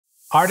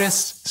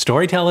Artists,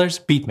 storytellers,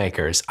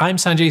 beatmakers, I'm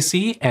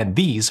SanjayC, and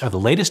these are the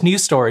latest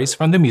news stories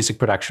from the music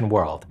production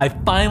world. I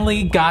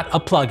finally got a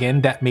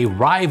plugin that may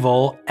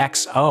rival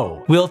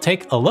XO. We'll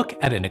take a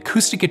look at an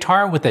acoustic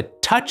guitar with a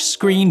touch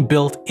screen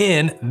built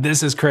in.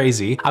 This is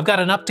crazy. I've got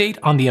an update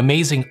on the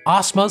amazing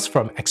OSMOSE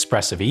from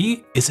Expressive.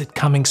 Is it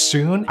coming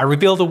soon? I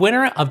revealed the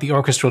winner of the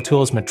Orchestral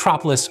Tools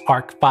Metropolis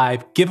Arc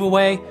 5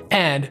 giveaway,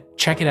 and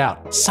check it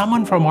out.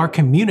 Someone from our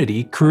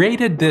community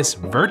created this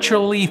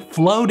virtually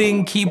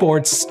floating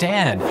keyboard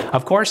stand.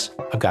 Of course,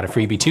 I've got a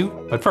freebie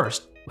too, but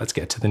first, let's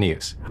get to the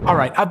news. All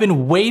right, I've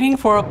been waiting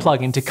for a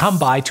plugin to come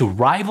by to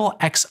rival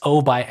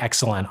XO by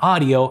XLN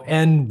Audio,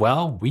 and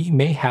well, we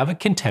may have a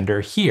contender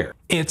here.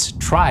 It's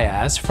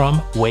Triaz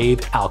from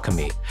Wave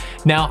Alchemy.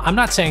 Now, I'm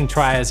not saying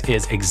Triaz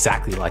is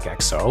exactly like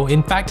XO.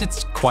 In fact,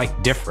 it's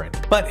quite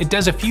different, but it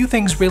does a few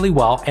things really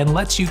well and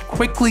lets you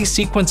quickly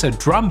sequence a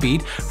drum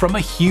beat from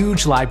a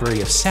huge library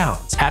of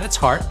sounds. At its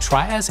heart,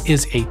 Triaz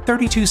is a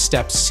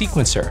 32-step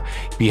sequencer.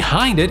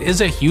 Behind it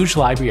is a huge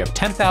library of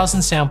 10,000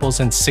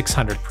 samples and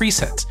 600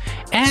 presets.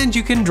 And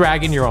you can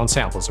drag in your own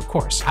samples, of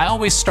course. I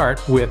always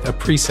start with a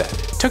preset.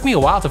 It took me a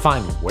while to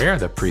find where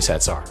the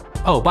presets are.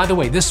 Oh, by the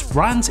way, this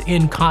runs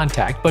in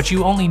Kontakt, but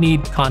you only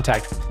need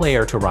Kontakt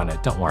Player to run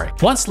it, don't worry.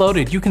 Once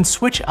loaded, you can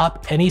switch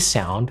up any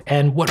sound,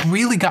 and what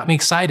really got me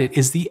excited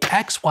is the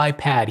XY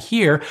pad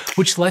here,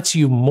 which lets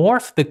you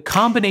morph the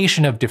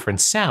combination of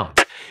different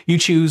sounds. You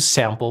choose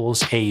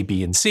samples A,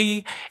 B, and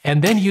C,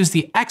 and then use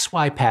the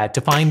XY pad to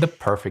find the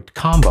perfect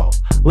combo.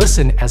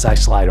 Listen as I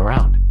slide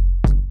around.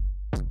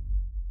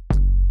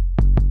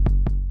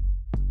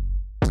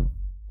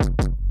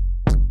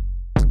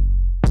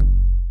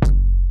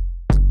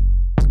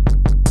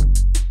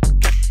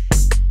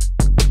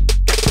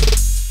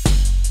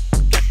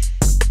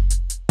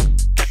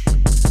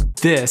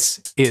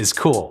 This is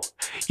cool.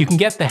 You can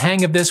get the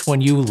hang of this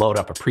when you load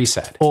up a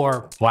preset.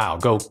 Or, wow,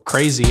 go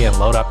crazy and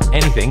load up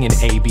anything in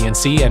A, B, and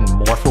C and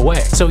morph away.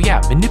 So yeah,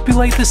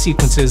 manipulate the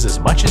sequences as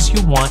much as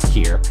you want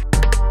here.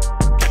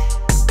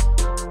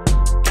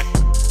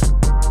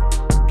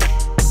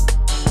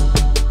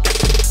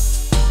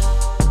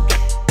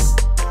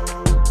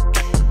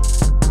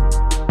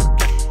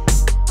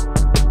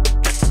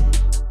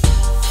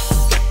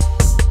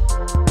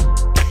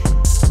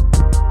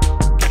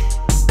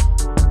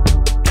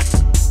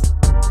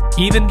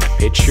 Even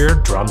pitch your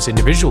drums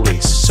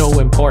individually, so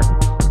important.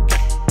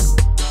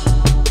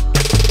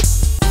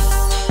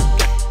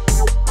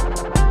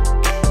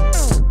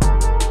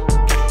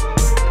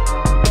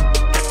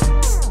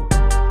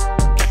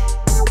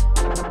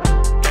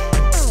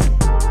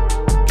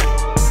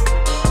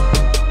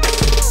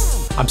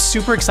 I'm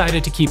super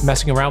excited to keep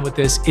messing around with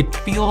this. It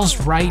feels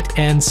right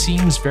and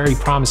seems very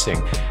promising.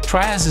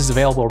 Triaz is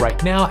available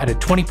right now at a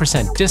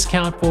 20%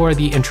 discount for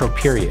the intro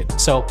period.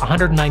 So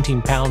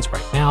 £119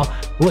 right now,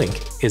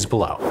 link is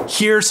below.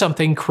 Here's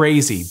something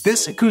crazy.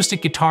 This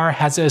acoustic guitar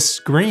has a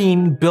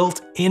screen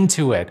built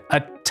into it,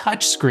 a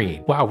touch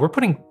screen. Wow, we're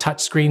putting touch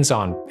screens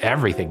on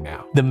everything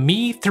now. The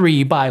Mi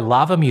 3 by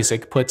Lava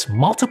Music puts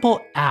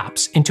multiple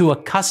apps into a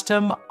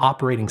custom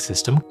operating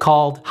system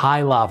called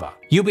High Lava.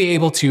 You'll be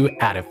able to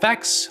add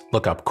effects,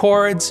 look up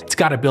chords. It's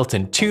got a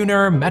built-in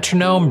tuner,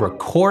 metronome,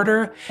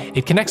 recorder.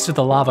 It connects to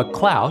the Lava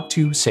Cloud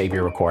to save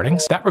your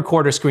recordings. That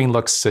recorder screen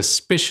looks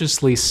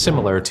suspiciously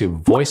similar to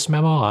Voice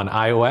Memo on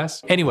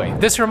iOS. Anyway,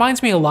 this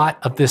reminds me a lot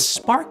of this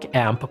Spark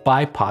amp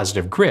by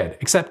Positive Grid,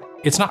 except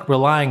it's not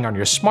relying on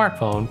your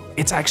smartphone,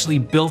 it's actually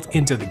built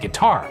into the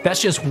guitar.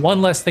 That's just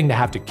one less thing to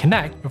have to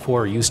connect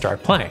before you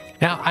start playing.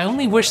 Now, I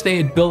only wish they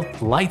had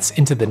built lights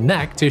into the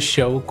neck to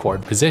show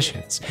chord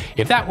positions.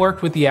 If that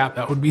worked with the app,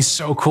 that would be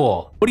so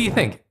cool. What do you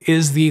think?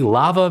 Is the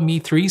Lava Mi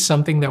 3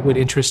 something that would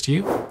interest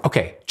you?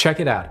 Okay, check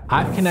it out.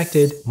 I've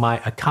connected my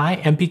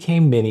Akai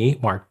MPK Mini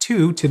Mark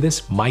II to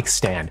this mic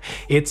stand.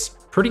 It's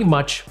pretty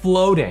much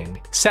floating.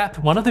 Seth,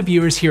 one of the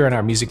viewers here in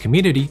our music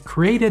community,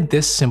 created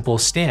this simple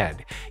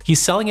stand.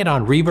 He's selling it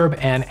on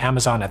Reverb and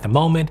Amazon at the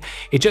moment.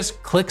 It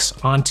just clicks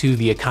onto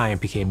the Akai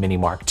MPK Mini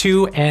Mark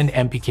II and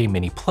MPK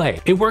Mini Play.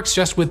 It works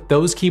just with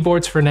those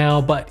keyboards for now,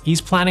 but he's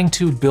planning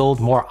to build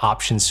more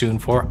options soon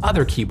for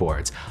other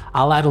keyboards.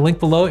 I'll add a link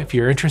below if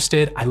you're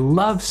interested. I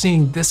love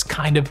seeing this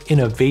kind of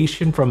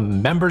innovation from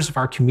members of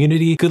our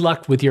community. Good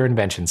luck with your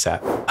invention,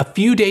 Seth. A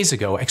few days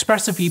ago,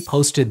 Expressive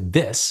posted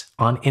this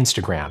on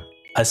Instagram.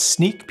 A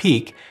sneak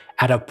peek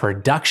at a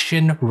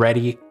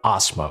production-ready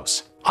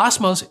OSMOSE.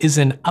 OSMOSE is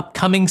an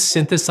upcoming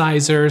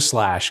synthesizer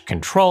slash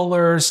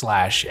controller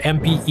slash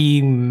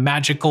MPE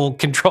magical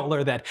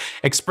controller that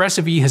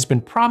Expressive has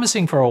been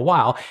promising for a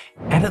while,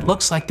 and it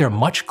looks like they're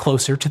much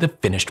closer to the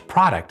finished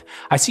product.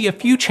 I see a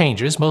few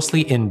changes,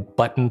 mostly in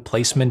button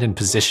placement and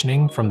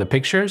positioning from the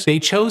pictures. They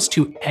chose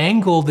to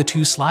angle the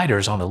two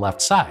sliders on the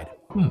left side.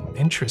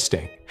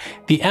 Interesting.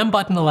 The M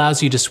button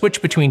allows you to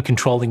switch between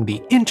controlling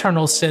the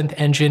internal synth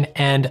engine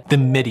and the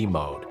MIDI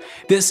mode.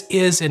 This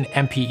is an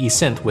MPE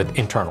synth with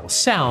internal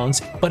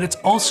sounds, but it's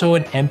also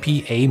an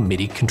MPA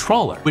MIDI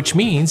controller, which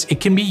means it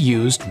can be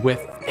used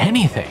with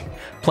anything.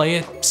 Play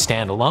it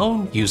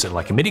standalone, use it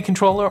like a MIDI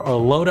controller, or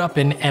load up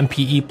an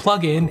MPE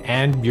plugin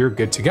and you're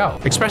good to go.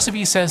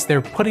 ExpressivE says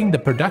they're putting the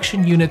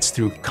production units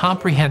through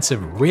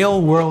comprehensive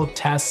real-world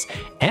tests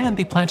and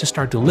they plan to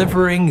start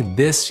delivering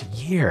this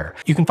year.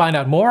 You can find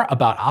out more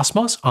about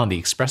OSMOSE on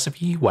the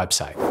ExpressivE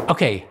website.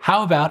 Okay,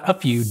 how about a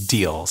few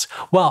deals?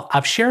 Well,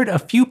 I've shared a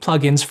few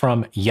plugins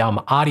from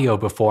Yum Audio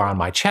before on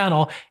my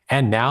channel,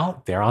 and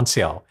now they're on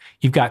sale.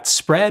 You've got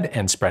Spread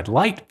and Spread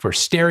Lite for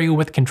stereo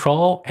with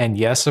control, and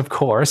yes, of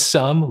course,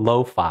 some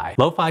lo-fi.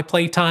 Lo-fi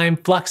Playtime,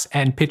 Flux,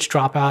 and Pitch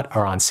Dropout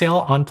are on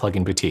sale on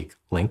Plugin Boutique.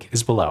 Link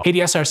is below.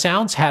 ADSR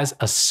Sounds has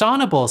a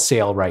Sonable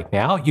sale right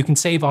now. You can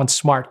save on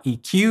Smart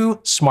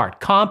EQ,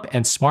 Smart Comp,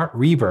 and Smart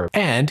Reverb.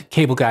 And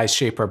Cable Guy's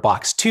Shaper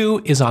Box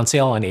 2 is on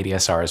sale on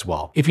ADSR as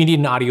well. If you need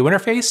an audio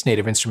interface,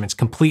 Native Instruments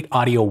Complete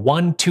Audio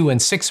 1, 2,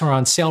 and 6 are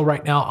on sale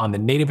right now on the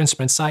Native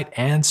Instruments site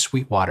and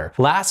Sweetwater.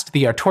 Last,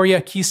 the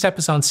Arturia Keystep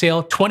is on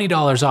sale,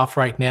 $20 off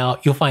right now.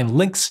 You'll find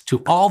links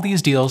to all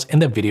these deals in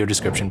the video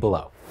description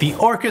below. The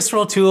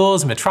Orchestral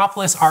Tools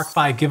Metropolis Arc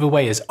 5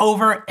 giveaway is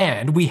over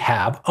and we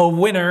have a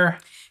winner.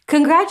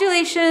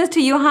 Congratulations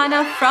to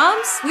Johanna from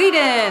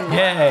Sweden!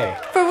 Yay!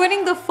 For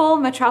winning the full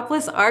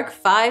Metropolis Arc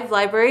 5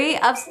 library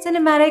of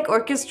cinematic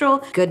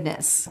orchestral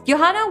goodness.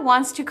 Johanna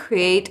wants to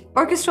create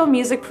orchestral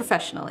music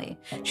professionally.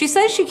 She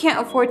says she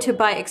can't afford to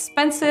buy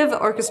expensive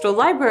orchestral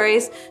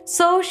libraries,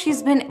 so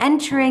she's been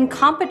entering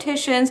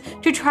competitions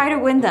to try to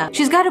win them.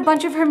 She's got a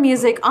bunch of her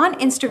music on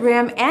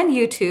Instagram and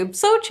YouTube,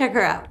 so check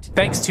her out.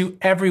 Thanks to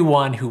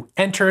everyone who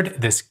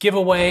entered this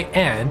giveaway,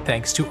 and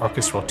thanks to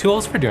Orchestral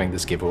Tools for doing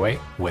this giveaway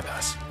with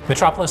us.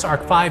 Metropolis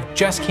Arc 5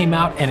 just came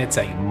out and it's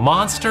a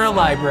monster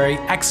library,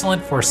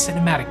 excellent for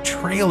cinematic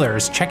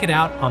trailers. Check it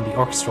out on the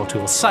Orchestral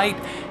Tools site.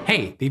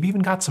 Hey, they've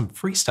even got some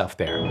free stuff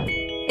there.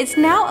 It's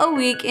now a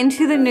week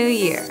into the new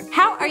year.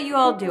 How are you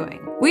all doing?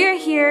 We are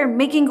here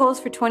making goals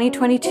for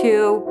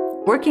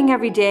 2022, working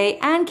every day,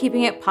 and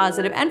keeping it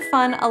positive and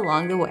fun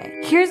along the way.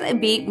 Here's a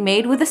beat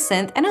made with a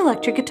synth and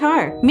electric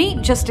guitar.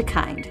 Meet Just a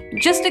Kind.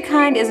 Just a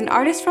Kind is an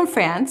artist from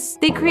France.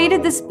 They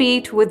created this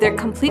beat with their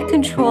complete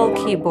control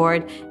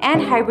keyboard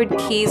and hybrid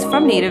keys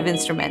from Native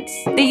Instruments.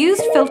 They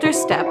used Filter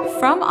Step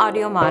from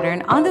Audio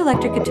Modern on the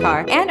electric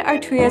guitar and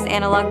Arturia's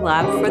Analog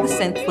Lab for the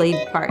synth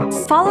lead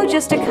parts. Follow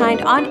Just a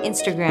Kind on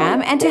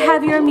Instagram, and to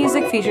have your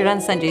music featured on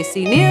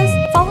SanjayC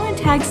News, follow and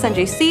tag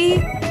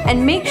SanjayC,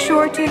 and make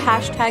sure to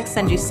hashtag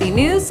SanjayC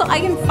News so I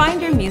can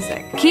find your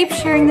music. Keep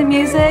sharing the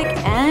music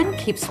and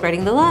keep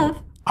spreading the love.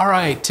 All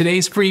right,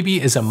 today's freebie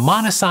is a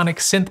monosonic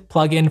synth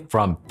plugin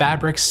from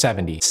Fabric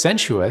 70.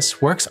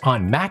 Sensuous works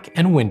on Mac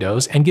and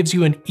Windows and gives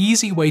you an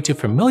easy way to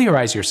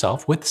familiarize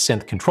yourself with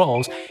synth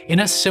controls in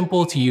a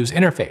simple to use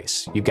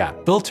interface. You've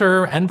got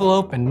filter,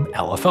 envelope, and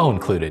LFO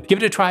included.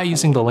 Give it a try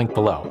using the link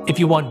below. If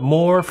you want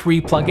more free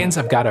plugins,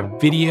 I've got a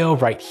video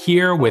right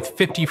here with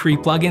 50 free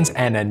plugins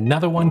and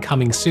another one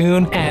coming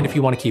soon. And if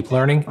you want to keep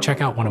learning,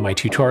 check out one of my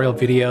tutorial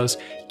videos.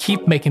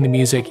 Keep making the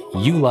music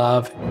you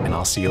love, and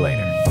I'll see you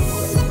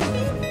later.